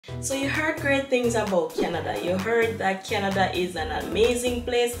So you heard great things about Canada. You heard that Canada is an amazing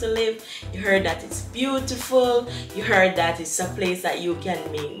place to live. You heard that it's beautiful. You heard that it's a place that you can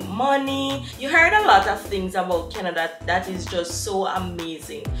make money. You heard a lot of things about Canada that is just so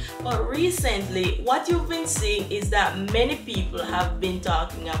amazing. But recently, what you've been seeing is that many people have been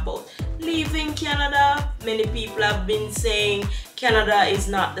talking about leaving Canada. Many people have been saying Canada is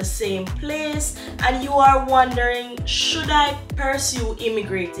not the same place, and you are wondering, should I pursue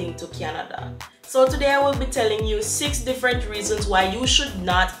immigrating to Canada? So today I will be telling you 6 different reasons why you should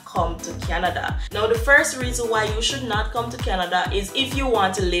not come to Canada. Now, the first reason why you should not come to Canada is if you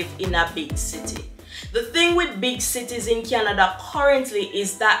want to live in a big city. The thing with big cities in Canada currently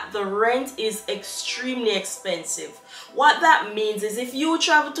is that the rent is extremely expensive. What that means is if you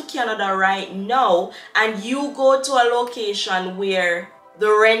travel to Canada right now and you go to a location where the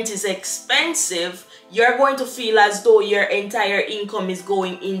rent is expensive, you're going to feel as though your entire income is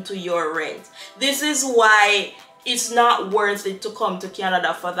going into your rent. This is why it's not worth it to come to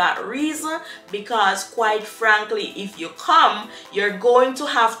Canada for that reason, because quite frankly, if you come, you're going to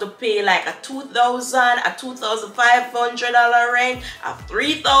have to pay like a $2,000, a $2,500 rent, a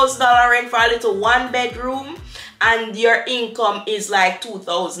 $3,000 rent for a little 1-bedroom, and your income is like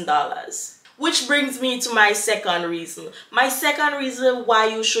 $2,000. Which brings me to my second reason. My second reason why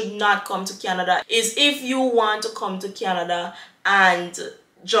you should not come to Canada is if you want to come to Canada and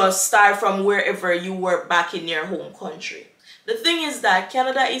just start from wherever you were back in your home country. The thing is that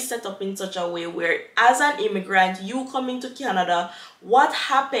Canada is set up in such a way where as an immigrant, you coming to Canada, what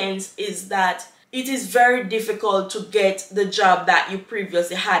happens is that it is very difficult to get the job that you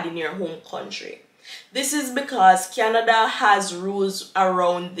previously had in your home country. This is because Canada has rules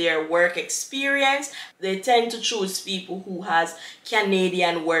around their work experience. They tend to choose people who has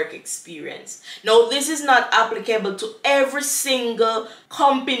Canadian work experience. Now, this is not applicable to every single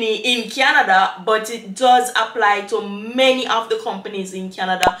company in Canada, but it does apply to many of the companies in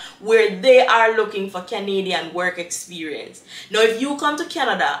Canada where they are looking for Canadian work experience. Now, if you come to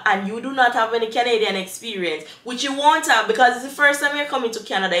Canada and you do not have any Canadian experience, which you won't have because it's the first time you're coming to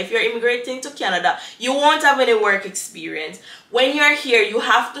Canada, if you're immigrating to Canada, you won't have any work experience. When you're here, you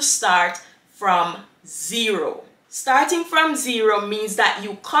have to start from zero. Starting from zero means that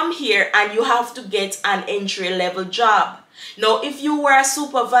you come here and you have to get an entry-level job. Now, if you were a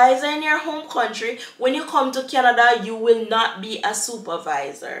supervisor in your home country, when you come to Canada, you will not be a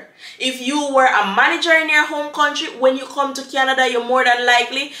supervisor. If you were a manager in your home country, when you come to Canada, you more than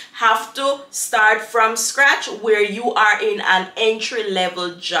likely have to start from scratch where you are in an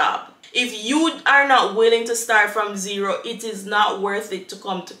entry-level job. If you are not willing to start from zero, it is not worth it to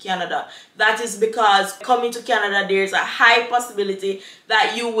come to Canada. That is because coming to Canada, there's a high possibility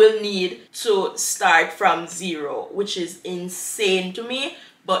that you will need to start from zero, which is insane to me,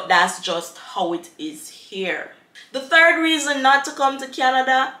 but that's just how it is here. The third reason not to come to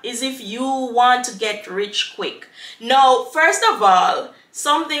Canada is if you want to get rich quick. Now, first of all,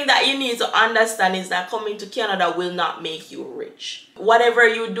 something that you need to understand is that coming to Canada will not make you rich. Whatever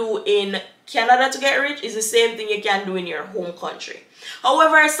you do in Canada to get rich is the same thing you can do in your home country.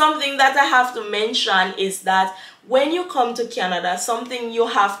 However, something that I have to mention is that when you come to Canada, something you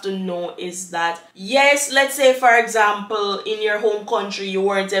have to know is that, yes, let's say, for example, in your home country, you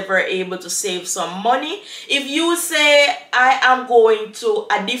weren't ever able to save some money. If you say, I am going to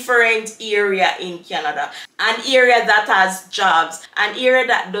a different area in Canada, an area that has jobs, an area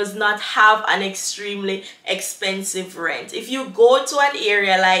that does not have an extremely expensive rent. If you go to an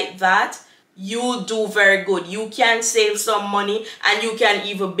area like that, you do very good. You can save some money and you can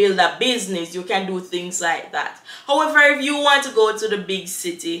even build a business. You can do things like that. However, if you want to go to the big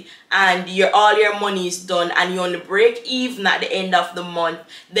city and all your money is done and you only break even at the end of the month,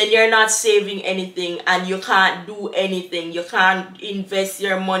 then you're not saving anything and you can't do anything. You can't invest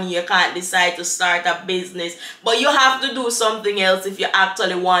your money. You can't decide to start a business. But you have to do something else if you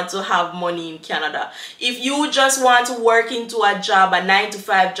actually want to have money in Canada. If you just want to work into a job, a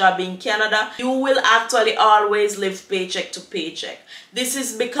 9-to-5 job in Canada, you will actually always live paycheck to paycheck. This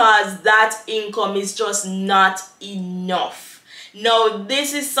is because that income is just not enough. Now,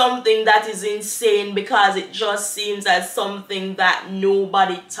 this is something that is insane because it just seems as something that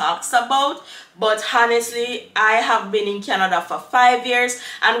nobody talks about. But honestly, I have been in Canada for 5 years,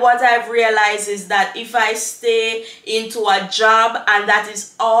 and what I've realized is that if I stay into a job and that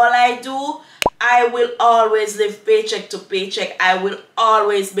is all I do, I will always live paycheck to paycheck. I will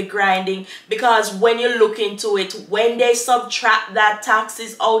always be grinding, because when you look into it, when they subtract that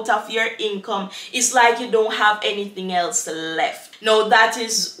taxes out of your income, it's like you don't have anything else left. Now, that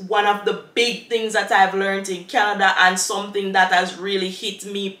is one of the big things that I've learned in Canada, and something that has really hit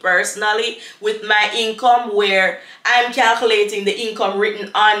me personally with my income, where I'm calculating the income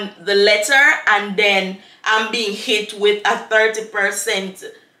written on the letter, and then I'm being hit with a 30%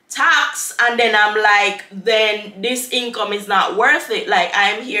 tax, and then I'm like, then this income is not worth it. Like,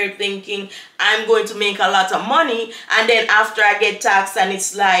 I'm here thinking I'm going to make a lot of money, and then after I get taxed, and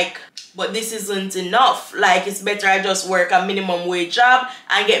it's like, but this isn't enough. Like, it's better I just work a minimum wage job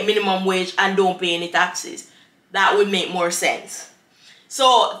and get minimum wage and don't pay any taxes. That would make more sense.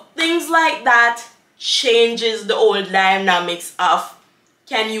 So things like that changes the whole dynamics of,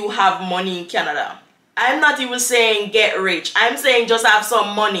 can you have money in Canada? I'm not even saying get rich. I'm saying just have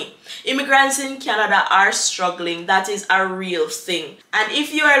some money. Immigrants in Canada are struggling. That is a real thing. And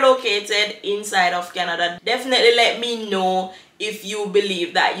if you are located inside of Canada, definitely let me know if you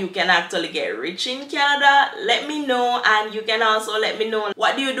believe that you can actually get rich in Canada. Let me know, and you can also let me know,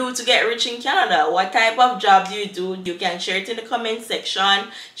 what do you do to get rich in Canada? What type of job do you do? You can share it in the comment section.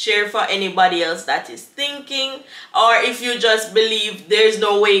 Share for anybody else that is thinking. Or if you just believe there's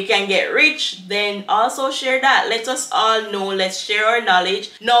no way you can get rich, then also share that. Let us all know. Let's share our knowledge.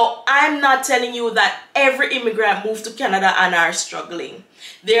 Now, I'm not telling you that every immigrant moved to Canada and are struggling.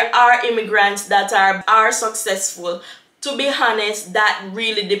 There are immigrants that are successful. To be honest, that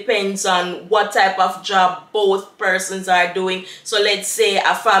really depends on what type of job both persons are doing. So let's say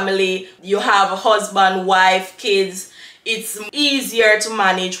a family, you have a husband, wife, kids. It's easier to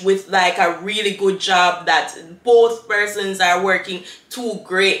manage with like a really good job that both persons are working two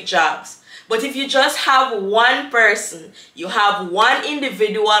great jobs. But if you just have one person, you have one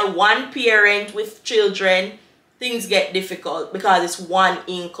individual, one parent with children, things get difficult because it's one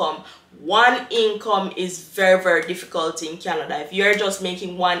income. One income is very, very difficult in Canada. If you're just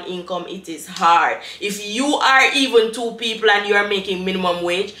making one income, it is hard. If you are even two people and you're making minimum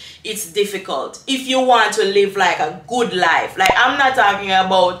wage, it's difficult. If you want to live like a good life, like I'm not talking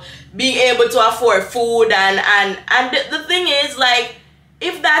about being able to afford food and the thing is, like,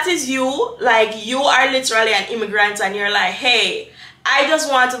 if that is you, like you are literally an immigrant and you're like, hey, I just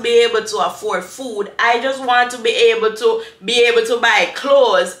want to be able to afford food. I just want to be able to buy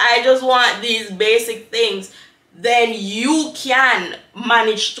clothes. I just want these basic things. Then you can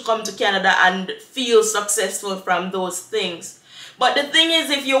manage to come to Canada and feel successful from those things. But the thing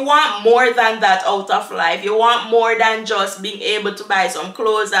is, if you want more than that out of life, you want more than just being able to buy some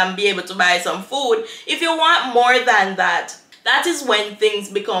clothes and be able to buy some food. If you want more than that, that is when things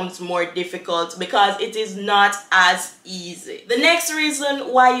becomes more difficult, because it is not as easy. The next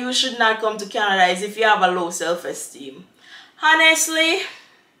reason why you should not come to Canada is if you have a low self-esteem. Honestly,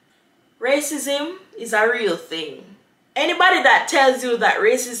 racism is a real thing. Anybody that tells you that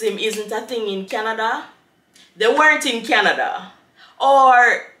racism isn't a thing in Canada, they weren't in Canada,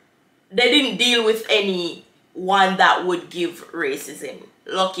 or they didn't deal with anyone that would give racism.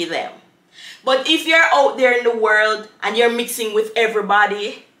 Lucky them. But if you're out there in the world and you're mixing with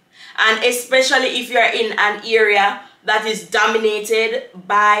everybody, and especially if you're in an area that is dominated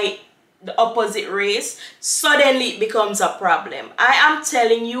by the opposite race, suddenly it becomes a problem. I am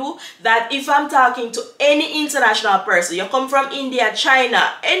telling you that if I'm talking to any international person, you come from India,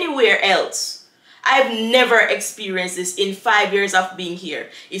 China, anywhere else, I've never experienced this in 5 years of being here.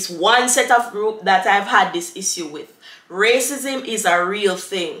 It's one set of group that I've had this issue with. Racism is a real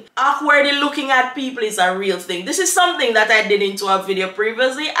thing. Awkwardly looking at people is a real thing. This is something that I did into a video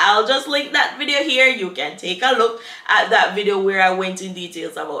previously. I'll just link that video here. You can take a look at that video where I went in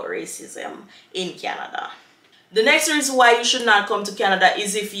details about racism in Canada. The next reason why you should not come to Canada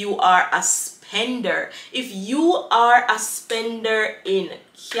is if you are a spender. If you are a spender in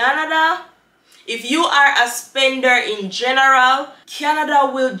Canada, if you are a spender in general,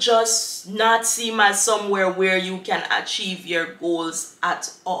 Canada will just not seem as somewhere where you can achieve your goals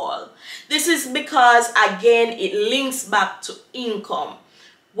at all. This is because, again, it links back to income.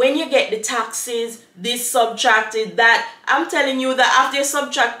 When you get the taxes, this subtracted, that, I'm telling you that after you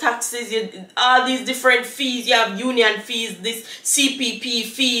subtract taxes, all these different fees, you have union fees, this CPP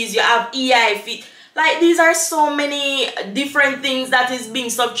fees, you have EI fees. Like, these are so many different things that is being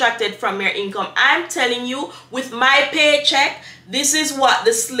subtracted from your income. I'm telling you, with my paycheck, this is what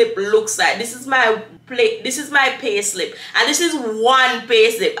the slip looks like. This is my pay slip, and this is one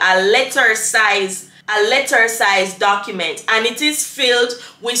pay slip, a letter size a letter-sized document, and it is filled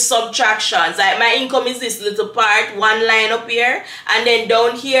with subtractions. Like my income is this little part, one line up here, and then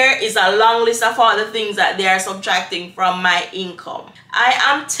down here is a long list of all the things that they are subtracting from my income. I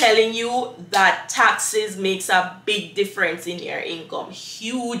am telling you that taxes makes a big difference in your income,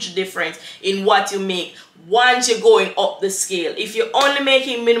 huge difference in what you make once you're going up the scale. If you're only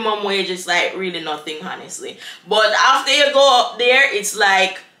making minimum wage, it's like really nothing, honestly. But after you go up there, it's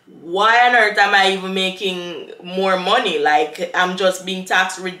like, why on earth am I even making more money? Like, I'm just being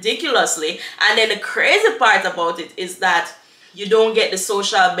taxed ridiculously. And then the crazy part about it is that you don't get the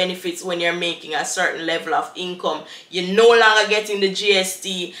social benefits when you're making a certain level of income. You're no longer getting the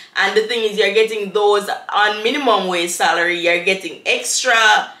GST, and the thing is, you're getting those on minimum wage salary. You're getting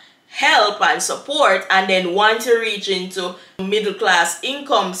extra help and support, and then once you reach into middle class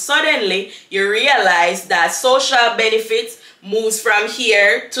income, suddenly you realize that social benefits moves from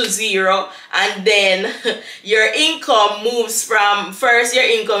here to zero, and then your income moves from, first your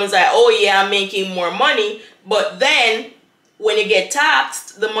income is like, oh yeah, I'm making more money, but then when you get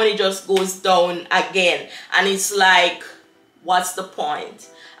taxed, the money just goes down again, and it's like, what's the point?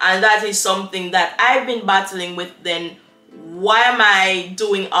 And that is something that I've been battling with. Then why am I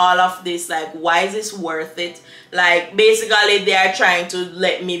doing all of this? Like, why is this worth it? Like, basically they are trying to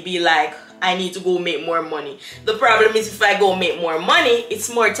let me be like, I need to go make more money. The problem is, if I go make more money,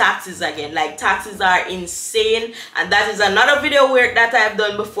 it's more taxes again. Like, taxes are insane, and that is another video that I've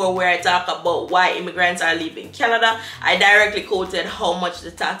done before, where I talk about why immigrants are leaving Canada. I directly quoted how much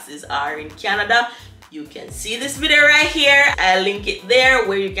the taxes are in Canada. You can see this video right here. I'll link it there,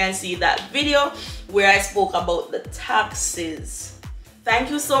 where you can see that video where I spoke about the taxes.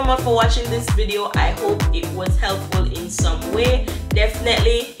 Thank you so much for watching this video. I hope it was helpful in some way.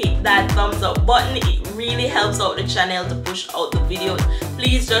 Definitely hit that thumbs up button. It really helps out the channel to push out the videos.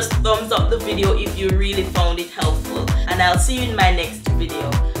 Please just thumbs up the video if you really found it helpful. And I'll see you in my next video.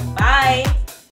 Bye!